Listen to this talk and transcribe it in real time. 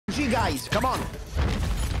G guys, come on.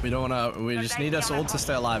 We don't wanna. We just need us all to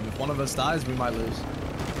stay alive. If one of us dies, we might lose.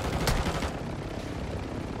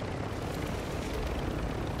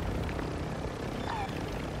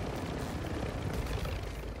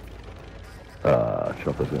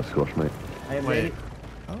 Chopper's gonna squash me. I am ready.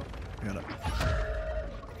 Oh, I got it.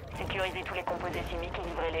 Sécurisez tous les composés chimiques et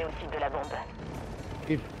livrez-les au site de la bombe.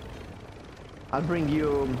 I'll bring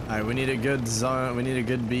you. Alright, we need a good zone. We need a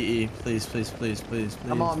good BE. Please, please, please, please, please.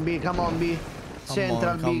 Come on, B. Come on, B.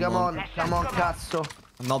 Central B. Come on. Come on, cazzo.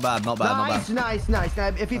 Not bad, not bad, nice, not bad. Nice.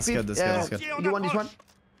 If That's good, that's good, that's good. You want this one?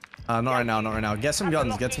 Not right now, not right now. Get some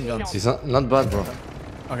guns, get some guns. He's not bad, bro.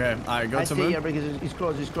 Okay, alright, go I to stay moon. here because he's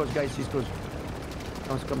close, guys, he's close.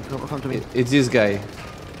 Come to me. It's this guy.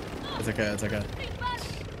 It's okay, it's okay.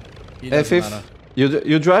 F5.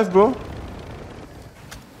 You drive, bro?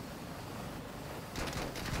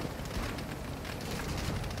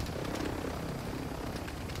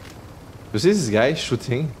 You see this guy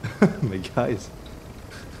shooting? My guys.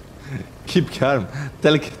 Keep calm.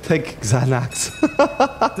 Take Xanax.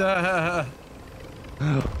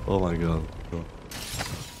 Oh my god.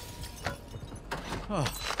 Oh.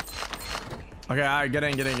 Okay, alright, get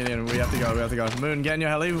in. We have to go. Moon, get in your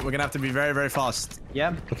heli. We're gonna have to be very, very fast.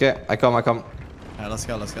 Yeah. Okay, I come. Alright, let's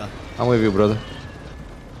go. I'm with you, brother.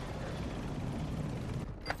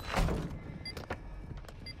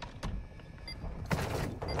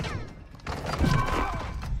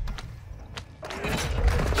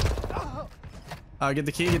 Get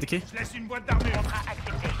the key. Contrat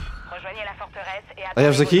accepté. Rejoignez la forteresse et I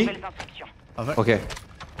have the attendez key? vos nouvelles instructions. Perfect. Okay.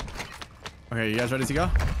 You guys ready to go?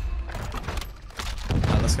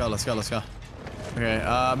 Let's go. Okay,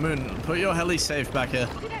 Moon, put your heli safe back here.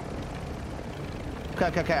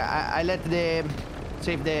 Okay. I let the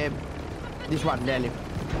save this one, Nelly.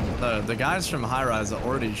 The guys from High Rise are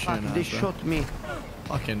already shooting at They us, bro. shot me.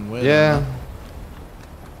 Fucking weird. Yeah. Man.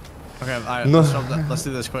 Okay, alright, No. let's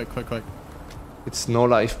do this quick. It's no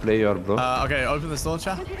life player, bro. Okay, open this door,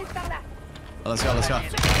 chat. Let's go.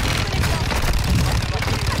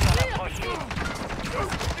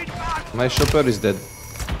 My chopper is dead.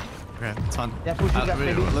 Okay, it's fine. Yeah, push it back,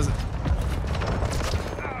 baby.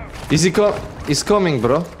 He's coming,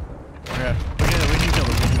 bro. Okay, we can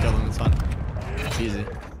kill them, it's fine. Easy.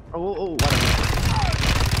 Oh, what?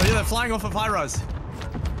 Oh yeah, they're flying off of High Rise.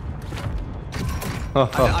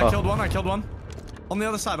 I killed one. On the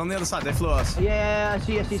other side, they flew us. Yeah, I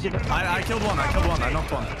see. I killed one, I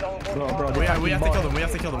knocked one. Bro, We have to kill them, we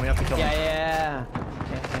have to kill them. Yeah.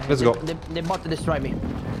 Let's go. They about to destroy me.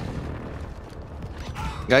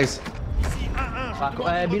 Guys.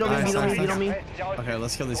 Below me. Okay,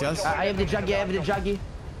 let's kill these guys. I have the juggy.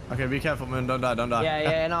 Okay, be careful, man, don't die.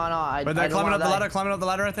 Yeah, no. Wait, they're climbing up the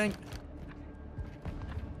ladder, I think.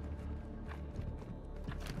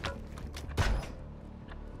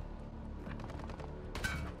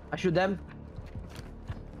 I shoot them.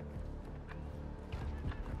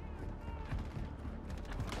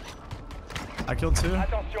 I killed two.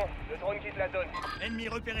 Attention, le drone quitte la zone. Ennemi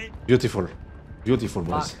repéré. Beautiful,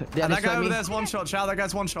 boys. And that guy over there's one shot, Chow, that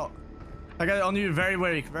guy's one shot. That guy on you, very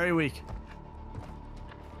weak. Okay,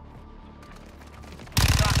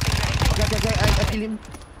 I kill him.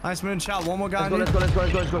 Nice, Moon, Chow, one more guy on you. Let's go.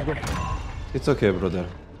 It's okay, brother.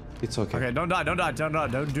 It's okay. Okay, don't die. Do not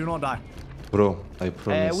die. Bro, I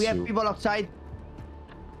promise we have you. people outside.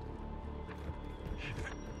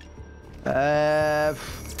 We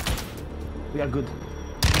are good.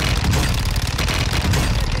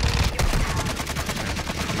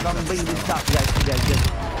 Don't bring this stuff, guys.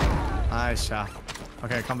 Nice, Chow.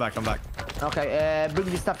 Okay, come back. Okay, bring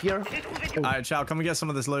this stuff here. Alright, Chow, come and get some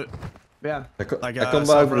of this loot. Yeah. I come back,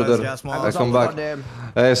 sulfurous brother. gas I mask. come back.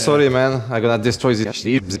 Sorry, man. I'm gonna destroy this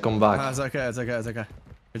shit. Come back. It's okay.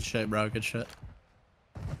 Good shit, bro. Good shit.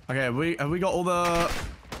 Okay, have we got all the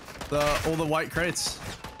white crates?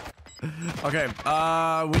 Okay,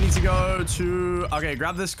 we need to go to... Okay,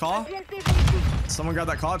 grab this car. Someone grab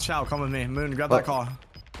that car. Chow, come with me. Moon, grab that car.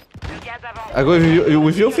 I go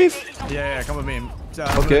with you, Fifth? Yeah, come with me.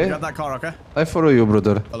 Okay. Moon, grab that car, okay? I follow you,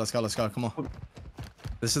 brother. Oh, let's go. Come on.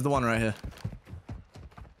 This is the one right here.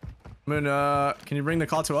 Moon, can you bring the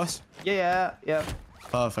car to us? Yeah.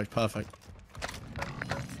 Perfect.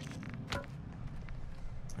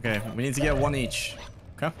 Okay, we need to get one each.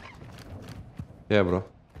 Okay? Yeah, bro.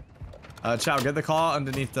 Chow, get the car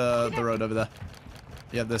underneath the road over there.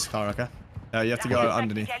 You have this car, okay? Yeah, you have to go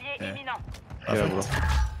underneath. Yeah, bro.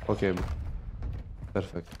 Okay, bro.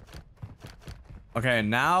 Perfect. Okay,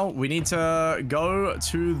 now we need to go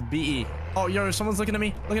to BE. Oh, yo, someone's looking at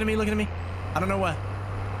me. Look at me. I don't know where.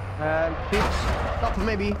 Top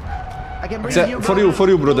maybe. I can bring you. For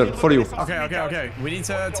you, brother. For you. Okay. We need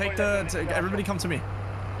to take everybody come to me.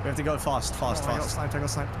 We have to go fast.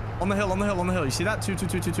 Snipe. On the hill. You see that? Two.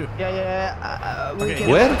 Yeah.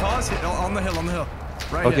 Where? Cars, on the hill.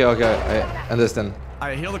 Right Okay, here. okay. I understand.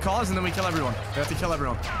 Alright, heal the cars and then we kill everyone. We have to kill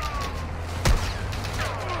everyone.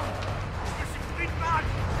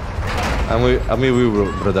 I'm with you,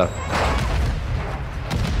 brother.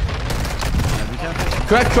 Yeah, be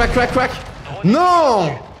careful. Crack.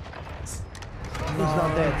 No! He's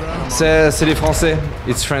not dead. C'est les Français.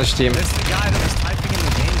 It's French team. It's the guy that was typing in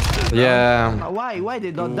the game too, bro. Yeah. Why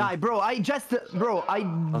they don't die, bro? I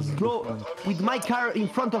blow with my car in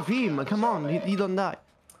front of him. Come on, he don't die.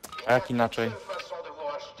 A jak inaczej?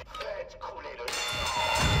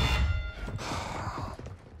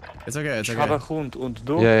 It's okay. Schwaber Hund und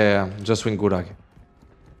du? Yeah. Just win Gulag.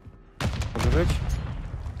 Może być?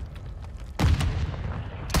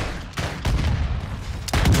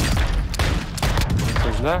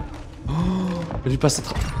 To źle? Lui passe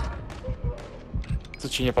trop. Co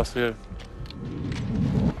ci nie pasuje?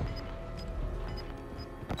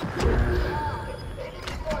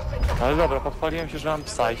 Ale dobra, pochwaliłem się, że mam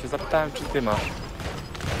psa i się zapytałem, czy ty masz.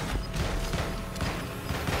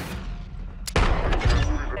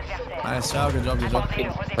 Nice job, good job.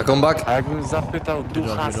 I come back. A jakbym zapytał, du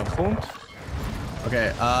hast Hund?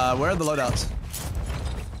 Okay, where are the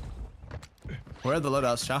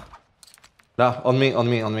loadouts? Cha? Là, on me.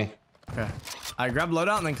 Okay. Alright, grab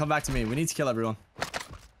loadout and then come back to me. We need to kill everyone.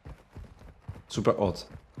 Super hot.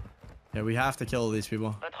 Yeah, we have to kill these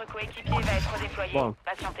people. Votre coéquipier va être redéployé. Bon.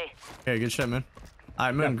 Patientez. Okay, good shit, man.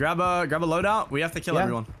 Alright, Moon, grab a loadout. We have to kill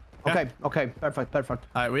everyone. Okay, perfect.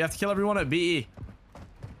 Alright, we have to kill everyone at BE.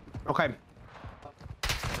 Okay.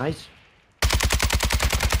 Nice.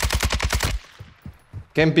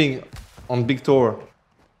 Camping on big tower.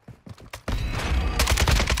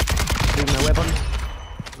 Bring my weapon.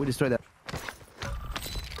 We destroy that.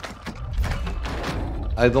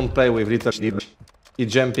 I don't play with little shit. He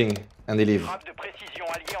jumping and he leave. Frappe de précision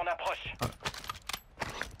alliée en approche.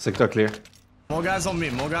 Sector clear. More guys on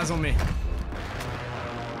me.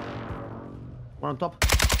 One on top.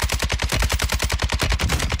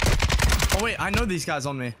 Oh wait, I know these guys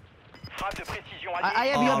on me. Frappe de précision I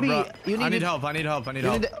alliée. have your bro. B. You I need need it. help. I need help.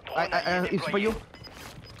 It's for you.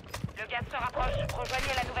 Le gaz se rapproche.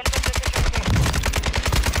 Rejoignez la nouvelle zone de sécurité.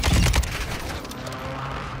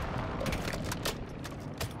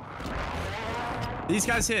 These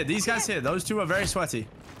guys here. Those two are very sweaty.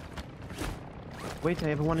 Wait, I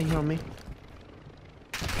have one here on me.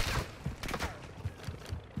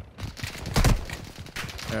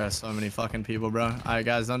 There are so many fucking people, bro. Alright,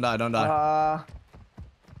 guys, don't die.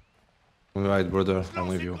 Alright, brother. I'm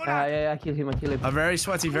with you. Yeah, I kill him. Very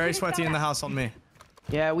sweaty in the house on me.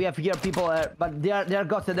 Yeah, we have here people, but they are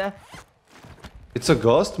ghosted there. It's a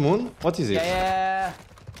ghost, Moon? What is it? Yeah.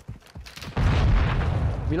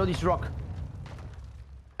 Below this rock.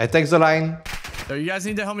 I take the line. So you guys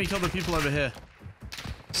need to help me kill the people over here.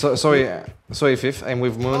 Sorry, Fifth. I'm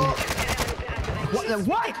with Moon.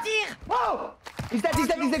 What? Oh! He's dead.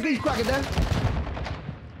 He's cracked there.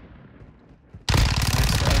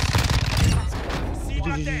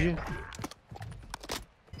 GG.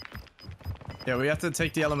 Yeah, we have to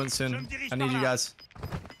take the elements soon. I need you guys.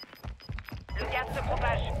 Le gaz se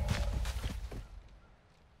propage.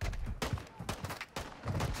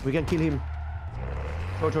 We can kill him.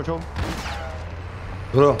 Cho.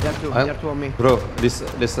 Bro, There are two on me. Bro, listen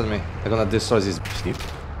to me. I'm gonna destroy this bitch.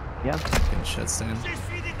 Yeah. Fucking shit, Stan.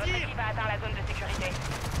 Votre équipe a atteint la zone de sécurité.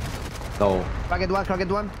 No.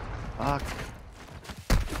 Cracked one. Fuck.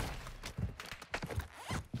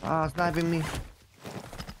 Sniping me.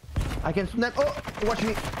 I can snap. Oh, watch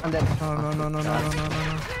me. I'm dead. No.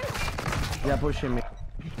 They're pushing me.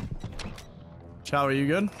 Chow, are you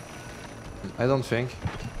good? I don't think.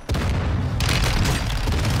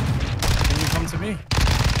 Can you come to me?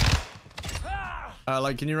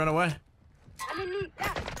 Can you run away?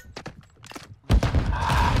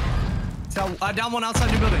 I down one outside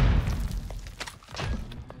your building.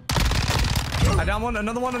 I down one,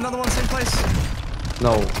 another one, same place.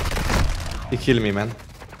 No. He killed me, man.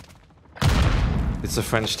 It's a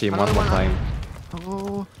French team, one more time.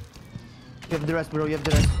 Oh. You have the rest, bro. No.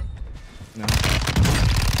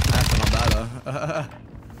 That's not bad, though.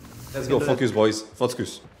 Let's go, focus, boys.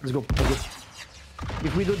 Focus. Let's go.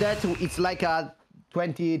 If we do that, it's like a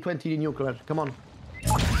 20 nuclear. Come on.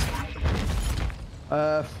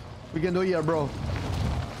 We can do here, bro.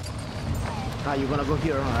 You're gonna go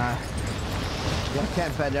here. They're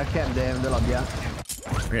camp. They have the lobby, yeah.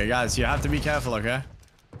 Okay, guys, you have to be careful, okay?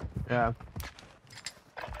 Yeah.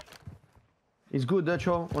 It's good,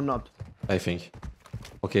 Cho, or not? I think.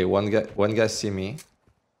 Okay, one guy see me.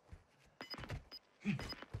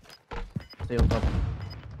 Stay on top.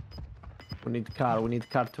 We need car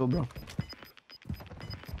too, bro. Le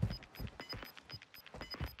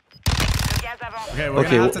gaz avance. Okay, we're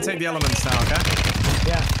gonna have to take the elements now, okay?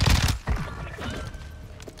 Yeah.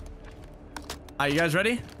 Are you guys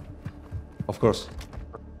ready? Of course.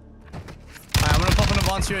 Alright, I'm gonna pop an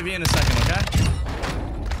advanced UAV in a second, okay?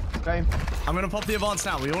 Okay. I'm gonna pop the advance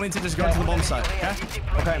now. We all need to just go to the bomb site, okay?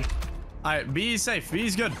 Okay. Alright, B is safe. B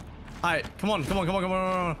is good. Alright, come on. Let's go.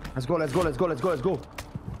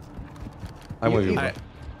 I'm with you. Alright,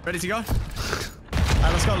 ready to go?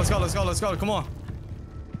 Alright, let's go. Come on.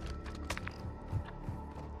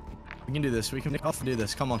 We can do this. We can do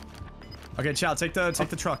this. Come on. Okay, Chow, take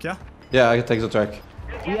the truck, yeah? Yeah, I can take the track.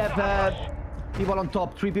 We have people on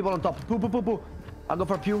top. 3 people on top. Poo. I'll go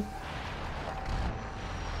for Pew.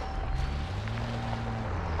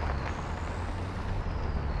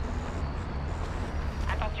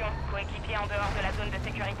 Attention, coéquipier en dehors de la zone de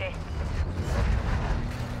sécurité.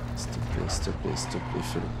 S'il te plaît,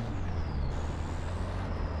 fais-le.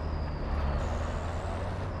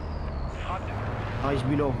 Oh, he's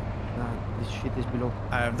below. Nah, this shit is below.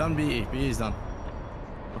 I've done BE. BE is done.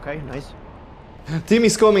 Okay, nice. Team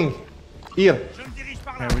is coming. Here.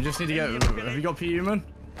 Okay, we just need to get... Have you got PU, man?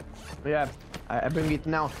 Yeah, I bring it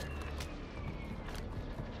now.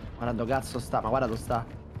 Guarda dove cazzo sta, ma guarda dove sta.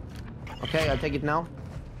 Okay, I'll take it now.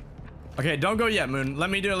 Okay, don't go yet, Moon. Let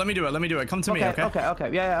me do it. Come to me, okay?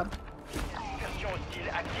 Okay, yeah. Incursion hostile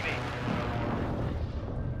activée.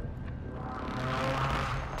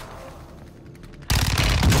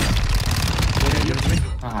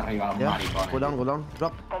 Yeah. Go down.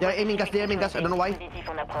 Drop. They're aiming us. I don't know why. Dispositif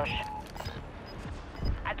en approche.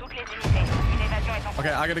 À toutes les unités, une évasion est en cours.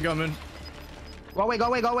 Okay, I gotta go, Moon. Go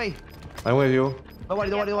away. I'm with you. Don't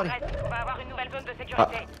worry. On va avoir une nouvelle zone de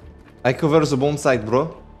sécurité. I cover the bomb site,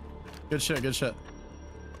 bro. Good shit.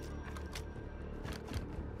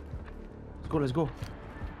 Let's go.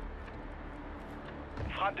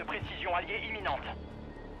 Frappe de précision alliée imminente.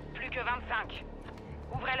 Plus que 25.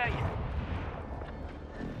 Ouvrez l'œil.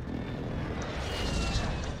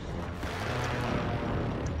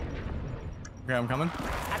 Okay, I'm coming.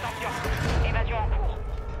 Attention, évasion en cours.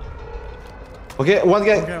 Okay, one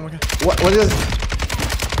guy. Okay. What is?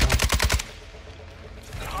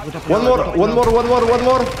 One more.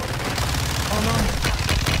 Oh no.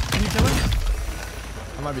 Can you kill him?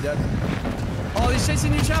 I might be dead. Oh, he's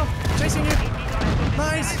chasing you, Chow. Chasing you.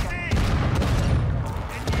 Nice.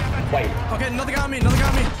 Wait. Okay, another guy on me.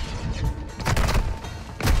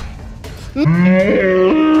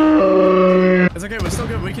 It's okay, we're still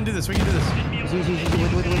good. We can do this. Easy.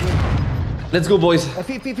 Wait. Let's go, boys.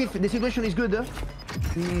 Fifth. The situation is good.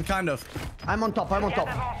 Kind of. I'm on top.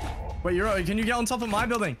 Wait, can you get on top of my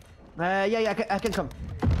building? Yeah, I can come.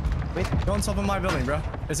 Wait. Go on top of my building, bro.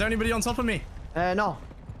 Is there anybody on top of me? No.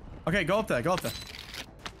 Okay, go up there.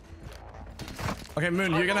 Okay,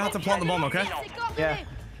 Moon, you're gonna have to plant the bomb, okay? Yeah.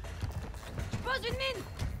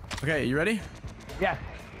 Okay, you ready? Yeah.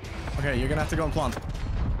 Okay, you're gonna have to go and plant.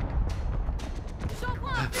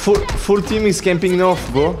 Full team is camping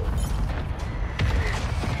north, bro.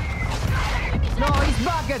 No, he's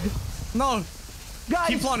bugged. No! Guys,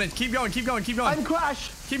 Keep planting. Keep going. I'm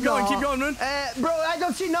crashed. Keep going, Moon. Bro, I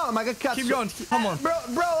don't see no. I got cut. Keep going. Come on. Bro,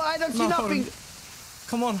 I don't see nothing.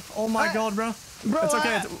 Come on. Oh my god, bro. Bro, It's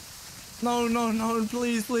okay. No.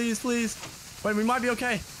 Please. Wait, we might be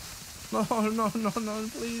okay. No.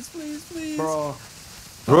 Please. Bro.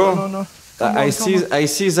 No. I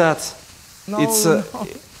see that. No,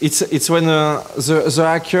 It's when the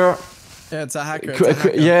hacker. Yeah, it's a hacker.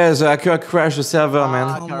 Yeah, the hacker crashed the server, man.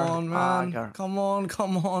 Come on, man. Hacker. Come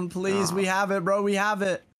on, please. We have it, bro. We have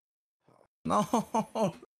it. No.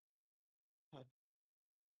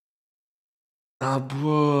 Ah,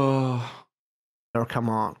 bro. Bro, come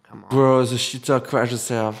on. Bro, the cheater crashed the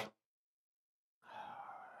server.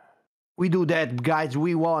 We do that, guys.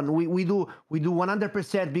 We won. We do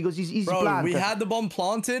 100% because it's easy Bro, plant. we had the bomb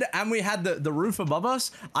planted and we had the roof above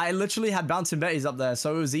us. I literally had bouncing betties up there,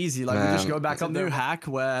 so it was easy. Like, we just go back up new hack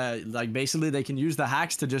where, like, basically they can use the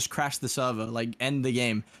hacks to just crash the server, like, end the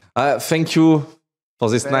game. Thank you for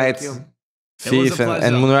this night. Thief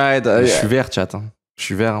and Moonride. Je suis vert, chat. Je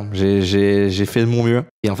suis vert. J'ai fait de mon mieux.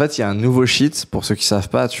 Et en fait, il y a un nouveau cheat, pour ceux qui savent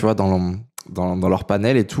pas, tu vois, dans leur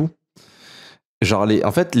panel et tout. Genre,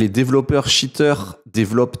 en fait, les développeurs cheaters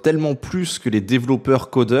développent tellement plus que les développeurs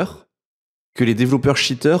codeurs que les développeurs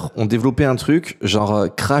cheaters ont développé un truc, genre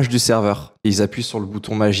crash du serveur. Et ils appuient sur le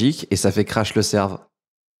bouton magique et ça fait crash le serveur.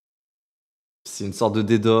 C'est une sorte de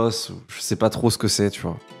DDoS, je sais pas trop ce que c'est, tu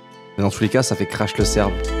vois. Mais dans tous les cas, ça fait crash le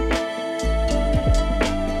serve.